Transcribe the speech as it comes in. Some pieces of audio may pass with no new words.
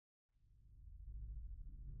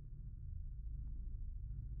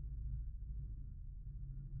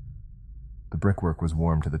The brickwork was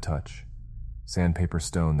warm to the touch, sandpaper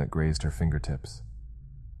stone that grazed her fingertips.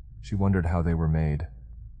 She wondered how they were made.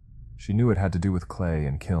 She knew it had to do with clay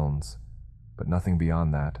and kilns, but nothing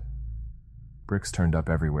beyond that. Bricks turned up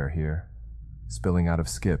everywhere here, spilling out of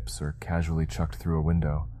skips or casually chucked through a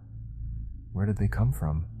window. Where did they come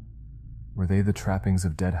from? Were they the trappings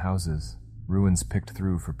of dead houses, ruins picked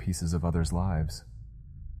through for pieces of others' lives?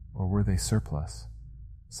 Or were they surplus,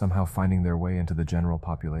 somehow finding their way into the general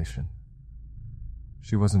population?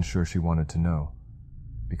 She wasn't sure she wanted to know,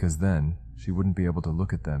 because then she wouldn't be able to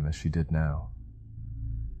look at them as she did now.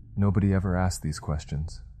 Nobody ever asked these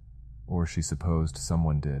questions, or she supposed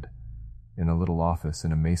someone did, in a little office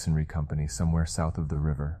in a masonry company somewhere south of the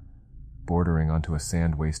river, bordering onto a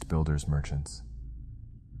sand waste builder's merchants.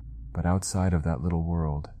 But outside of that little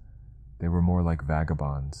world, they were more like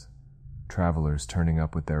vagabonds, travelers turning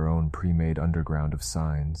up with their own pre-made underground of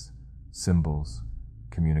signs, symbols,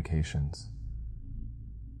 communications.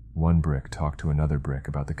 One brick talked to another brick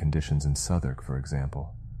about the conditions in Southwark, for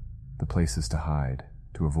example, the places to hide,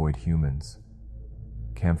 to avoid humans.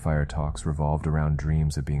 Campfire talks revolved around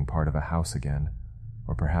dreams of being part of a house again,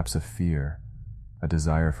 or perhaps a fear, a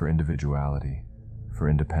desire for individuality, for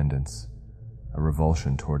independence, a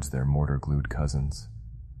revulsion towards their mortar-glued cousins.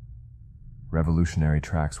 Revolutionary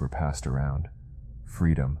tracts were passed around.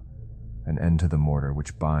 Freedom, an end to the mortar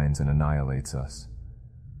which binds and annihilates us,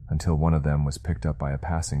 until one of them was picked up by a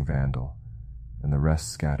passing vandal, and the rest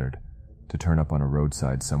scattered to turn up on a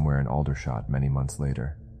roadside somewhere in Aldershot many months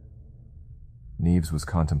later. Neves was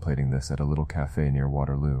contemplating this at a little cafe near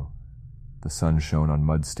Waterloo. The sun shone on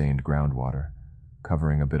mud-stained groundwater,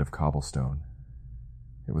 covering a bit of cobblestone.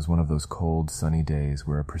 It was one of those cold, sunny days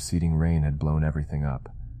where a preceding rain had blown everything up.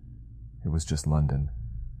 It was just London.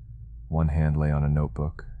 One hand lay on a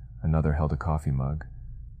notebook, another held a coffee mug.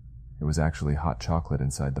 It was actually hot chocolate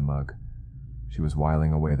inside the mug. She was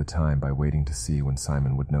whiling away the time by waiting to see when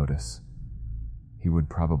Simon would notice. He would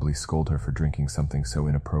probably scold her for drinking something so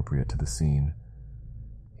inappropriate to the scene.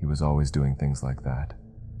 He was always doing things like that.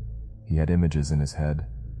 He had images in his head,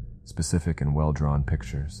 specific and well-drawn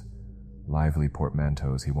pictures, lively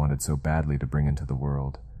portmanteaus he wanted so badly to bring into the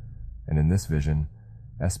world, and in this vision,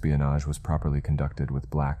 espionage was properly conducted with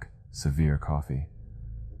black, severe coffee.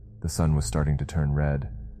 The sun was starting to turn red,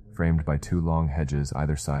 framed by two long hedges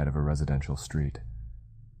either side of a residential street.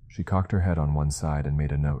 She cocked her head on one side and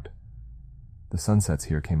made a note. The sunsets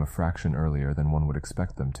here came a fraction earlier than one would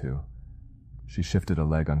expect them to. She shifted a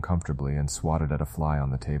leg uncomfortably and swatted at a fly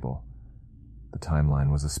on the table. The timeline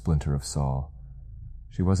was a splinter of Sol.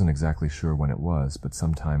 She wasn't exactly sure when it was, but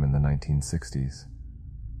sometime in the 1960s.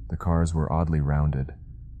 The cars were oddly rounded,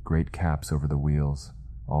 great caps over the wheels,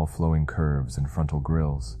 all flowing curves and frontal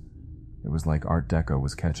grills. It was like Art Deco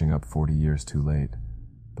was catching up 40 years too late.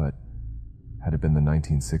 But had it been the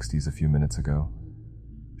 1960s a few minutes ago?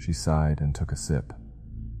 She sighed and took a sip.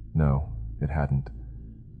 No, it hadn't.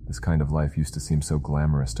 This kind of life used to seem so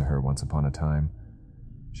glamorous to her once upon a time.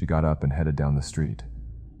 She got up and headed down the street.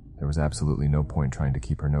 There was absolutely no point trying to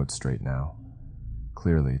keep her notes straight now.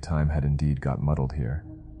 Clearly, time had indeed got muddled here.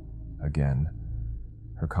 Again.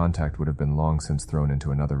 Her contact would have been long since thrown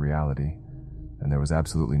into another reality, and there was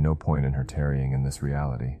absolutely no point in her tarrying in this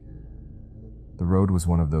reality. The road was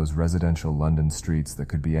one of those residential London streets that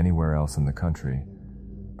could be anywhere else in the country,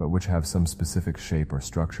 but which have some specific shape or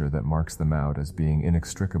structure that marks them out as being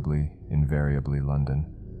inextricably, invariably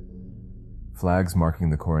London. Flags marking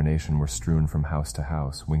the coronation were strewn from house to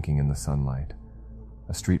house, winking in the sunlight.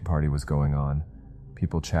 A street party was going on,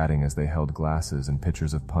 people chatting as they held glasses and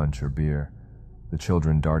pitchers of punch or beer, the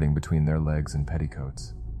children darting between their legs in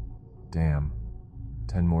petticoats. Damn.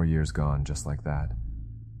 10 more years gone just like that.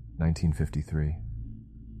 1953.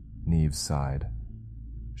 Neves sighed.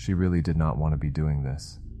 She really did not want to be doing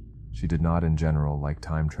this. She did not in general like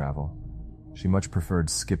time travel. She much preferred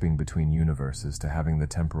skipping between universes to having the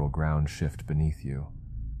temporal ground shift beneath you.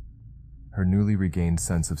 Her newly regained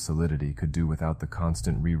sense of solidity could do without the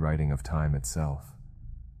constant rewriting of time itself.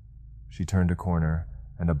 She turned a corner,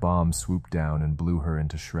 and a bomb swooped down and blew her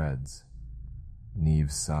into shreds.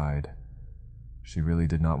 Neves sighed. She really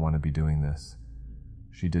did not want to be doing this.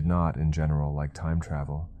 She did not, in general, like time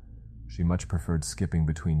travel. She much preferred skipping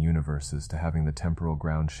between universes to having the temporal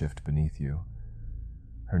ground shift beneath you.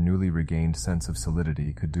 Her newly regained sense of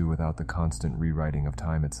solidity could do without the constant rewriting of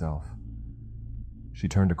time itself. She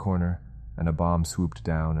turned a corner, and a bomb swooped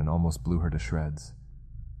down and almost blew her to shreds.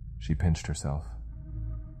 She pinched herself.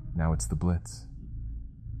 Now it's the Blitz.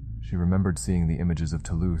 She remembered seeing the images of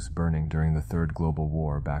Toulouse burning during the Third Global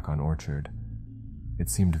War back on Orchard. It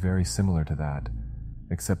seemed very similar to that,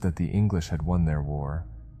 except that the English had won their war,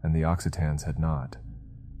 and the Occitans had not.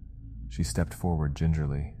 She stepped forward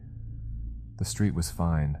gingerly. The street was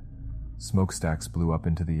fine. Smokestacks blew up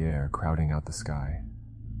into the air, crowding out the sky.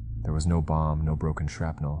 There was no bomb, no broken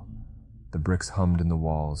shrapnel. The bricks hummed in the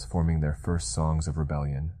walls, forming their first songs of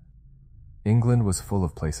rebellion. England was full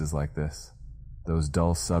of places like this, those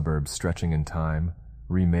dull suburbs stretching in time,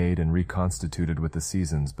 remade and reconstituted with the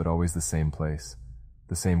seasons, but always the same place,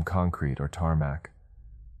 the same concrete or tarmac.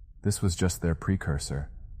 This was just their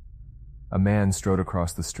precursor. A man strode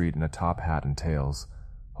across the street in a top hat and tails,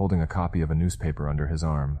 holding a copy of a newspaper under his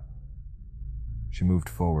arm. She moved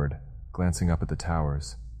forward, glancing up at the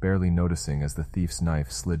towers, barely noticing as the thief's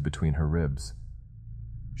knife slid between her ribs.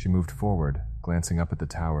 She moved forward, glancing up at the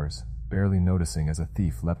towers, barely noticing as a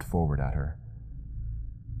thief leapt forward at her.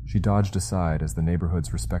 She dodged aside as the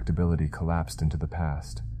neighborhood's respectability collapsed into the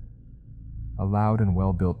past. A loud and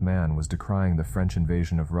well-built man was decrying the French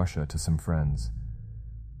invasion of Russia to some friends.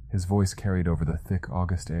 His voice carried over the thick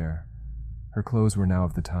August air. Her clothes were now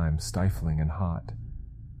of the time, stifling and hot.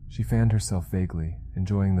 She fanned herself vaguely,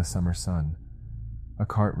 enjoying the summer sun. A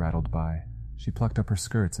cart rattled by. She plucked up her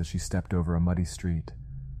skirts as she stepped over a muddy street.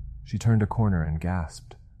 She turned a corner and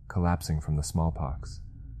gasped, collapsing from the smallpox.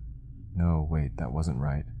 No, wait, that wasn't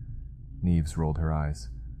right. Neves rolled her eyes.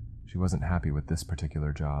 She wasn't happy with this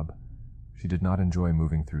particular job. She did not enjoy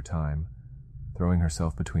moving through time. Throwing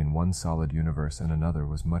herself between one solid universe and another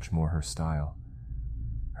was much more her style.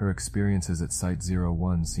 Her experiences at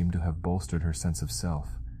Site-01 seemed to have bolstered her sense of self,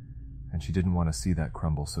 and she didn't want to see that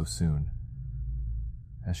crumble so soon.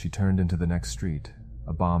 As she turned into the next street,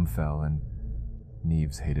 a bomb fell and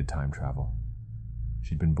Neves hated time travel.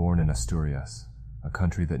 She'd been born in Asturias, a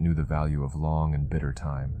country that knew the value of long and bitter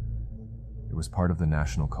time. It was part of the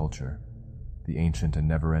national culture, the ancient and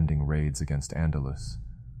never-ending raids against Andalus,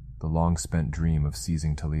 the long-spent dream of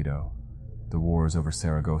seizing Toledo, the wars over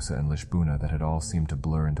Saragossa and Lisbona that had all seemed to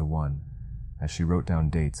blur into one, as she wrote down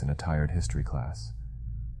dates in a tired history class.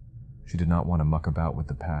 She did not want to muck about with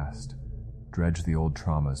the past, dredge the old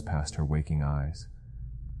traumas past her waking eyes.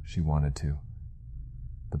 She wanted to.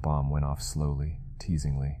 The bomb went off slowly,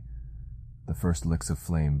 teasingly. The first licks of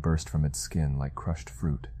flame burst from its skin like crushed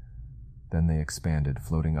fruit. Then they expanded,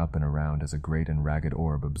 floating up and around as a great and ragged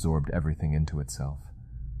orb absorbed everything into itself.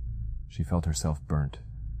 She felt herself burnt,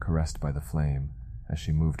 caressed by the flame, as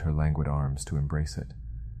she moved her languid arms to embrace it.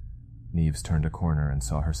 Neves turned a corner and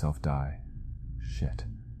saw herself die. Shit.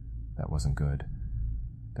 That wasn't good.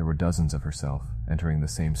 There were dozens of herself, entering the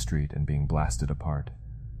same street and being blasted apart.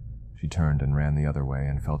 She turned and ran the other way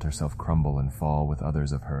and felt herself crumble and fall with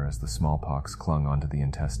others of her as the smallpox clung onto the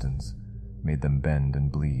intestines, made them bend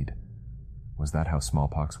and bleed. Was that how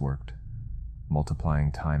smallpox worked?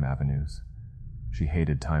 Multiplying time avenues. She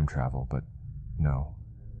hated time travel, but no.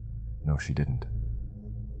 No, she didn't.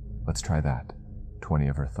 Let's try that, 20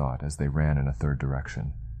 of her thought as they ran in a third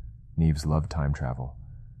direction. Neves loved time travel.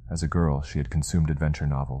 As a girl, she had consumed adventure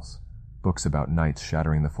novels, books about knights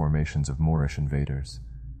shattering the formations of Moorish invaders.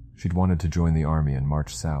 She'd wanted to join the army and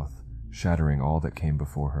march south, shattering all that came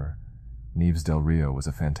before her. Neves del Rio was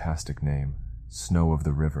a fantastic name, Snow of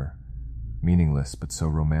the River. Meaningless but so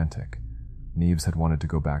romantic. Neves had wanted to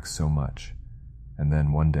go back so much. And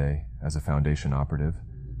then one day, as a Foundation operative,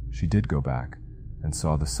 she did go back and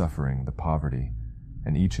saw the suffering, the poverty,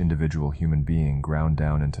 and each individual human being ground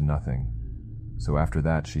down into nothing. So after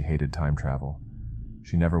that, she hated time travel.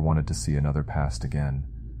 She never wanted to see another past again.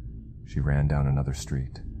 She ran down another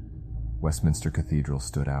street. Westminster Cathedral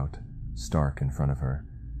stood out, stark in front of her,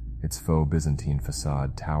 its faux Byzantine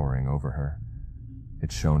facade towering over her.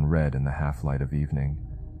 It shone red in the half-light of evening.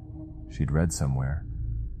 She'd read somewhere,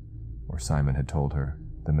 or Simon had told her,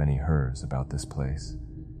 the many hers about this place.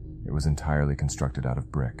 It was entirely constructed out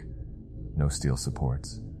of brick, no steel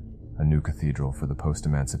supports, a new cathedral for the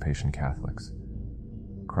post-emancipation Catholics.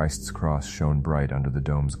 Christ's cross shone bright under the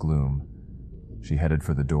dome's gloom. She headed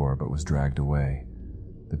for the door but was dragged away,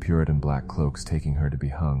 the Puritan black cloaks taking her to be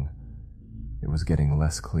hung. It was getting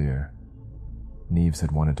less clear. Neves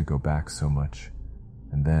had wanted to go back so much,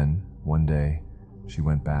 and then, one day, she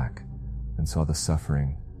went back and saw the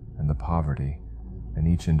suffering and the poverty and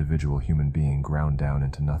each individual human being ground down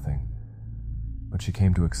into nothing. But she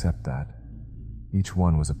came to accept that. Each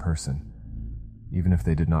one was a person. Even if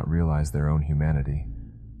they did not realize their own humanity,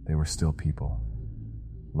 they were still people.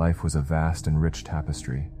 Life was a vast and rich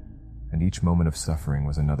tapestry, and each moment of suffering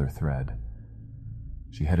was another thread.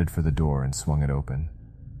 She headed for the door and swung it open.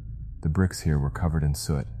 The bricks here were covered in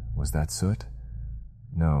soot. Was that soot?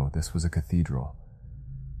 No, this was a cathedral.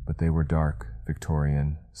 But they were dark,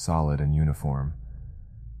 Victorian, solid, and uniform.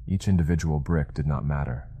 Each individual brick did not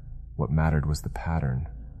matter. What mattered was the pattern,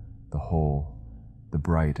 the whole, the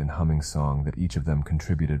bright and humming song that each of them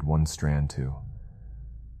contributed one strand to.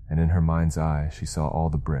 And in her mind's eye she saw all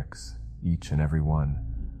the bricks, each and every one,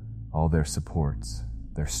 all their supports,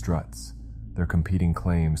 their struts, their competing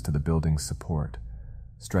claims to the building's support,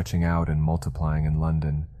 stretching out and multiplying in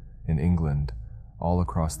London, in England, all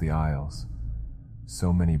across the Isles.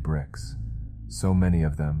 So many bricks, so many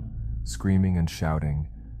of them, screaming and shouting,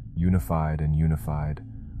 unified and unified,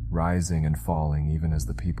 rising and falling even as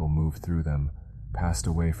the people moved through them, passed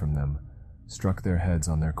away from them, struck their heads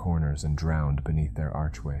on their corners and drowned beneath their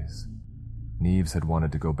archways. Neves had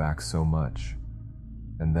wanted to go back so much,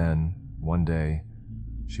 and then, one day,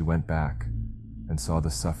 she went back and saw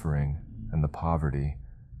the suffering and the poverty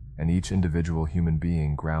and each individual human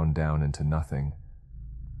being ground down into nothing,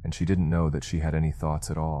 and she didn't know that she had any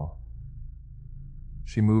thoughts at all.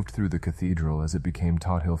 She moved through the cathedral as it became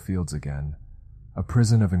Tothill Fields again, a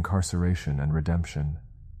prison of incarceration and redemption.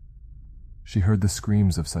 She heard the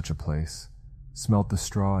screams of such a place, smelt the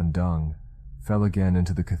straw and dung, fell again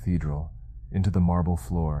into the cathedral, into the marble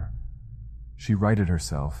floor. She righted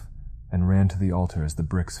herself and ran to the altar as the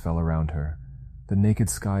bricks fell around her, the naked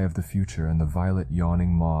sky of the future and the violet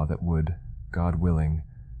yawning maw that would, God willing,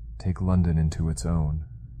 take London into its own.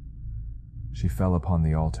 She fell upon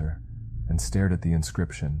the altar and stared at the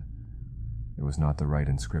inscription. It was not the right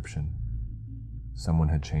inscription. Someone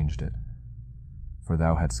had changed it. For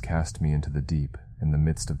thou hadst cast me into the deep, in the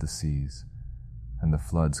midst of the seas, and the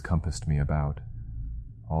floods compassed me about.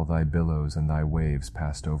 All thy billows and thy waves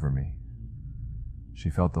passed over me. She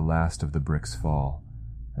felt the last of the bricks fall,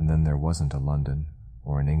 and then there wasn't a London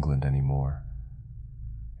or an England any more.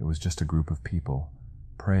 It was just a group of people,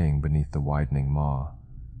 praying beneath the widening maw.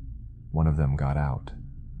 One of them got out.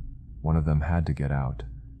 One of them had to get out,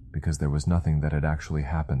 because there was nothing that had actually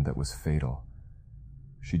happened that was fatal.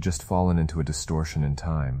 She'd just fallen into a distortion in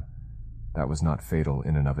time. That was not fatal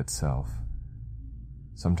in and of itself.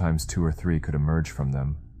 Sometimes 2 or 3 could emerge from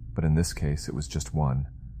them, but in this case it was just one.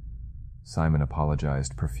 Simon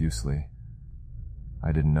apologized profusely.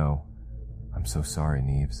 I didn't know. I'm so sorry,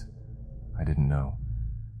 Neves. I didn't know.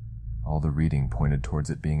 All the reading pointed towards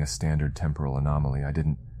it being a standard temporal anomaly. I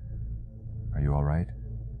didn't... Are you all right?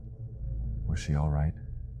 Was she all right?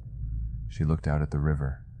 She looked out at the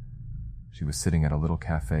river. She was sitting at a little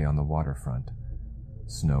cafe on the waterfront.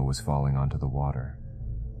 Snow was falling onto the water.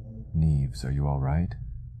 Neves, are you all right?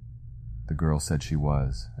 The girl said she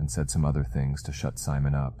was, and said some other things to shut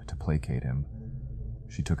Simon up, to placate him.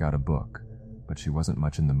 She took out a book, but she wasn't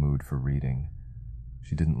much in the mood for reading.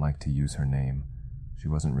 She didn't like to use her name. She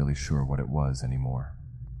wasn't really sure what it was anymore.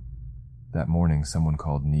 That morning someone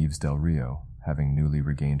called Neves Del Rio, having newly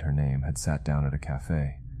regained her name, had sat down at a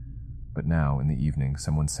cafe. But now, in the evening,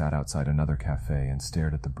 someone sat outside another cafe and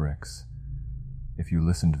stared at the bricks. If you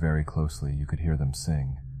listened very closely, you could hear them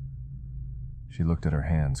sing. She looked at her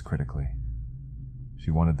hands critically.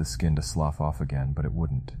 She wanted the skin to slough off again, but it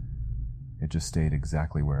wouldn't. It just stayed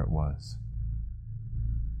exactly where it was.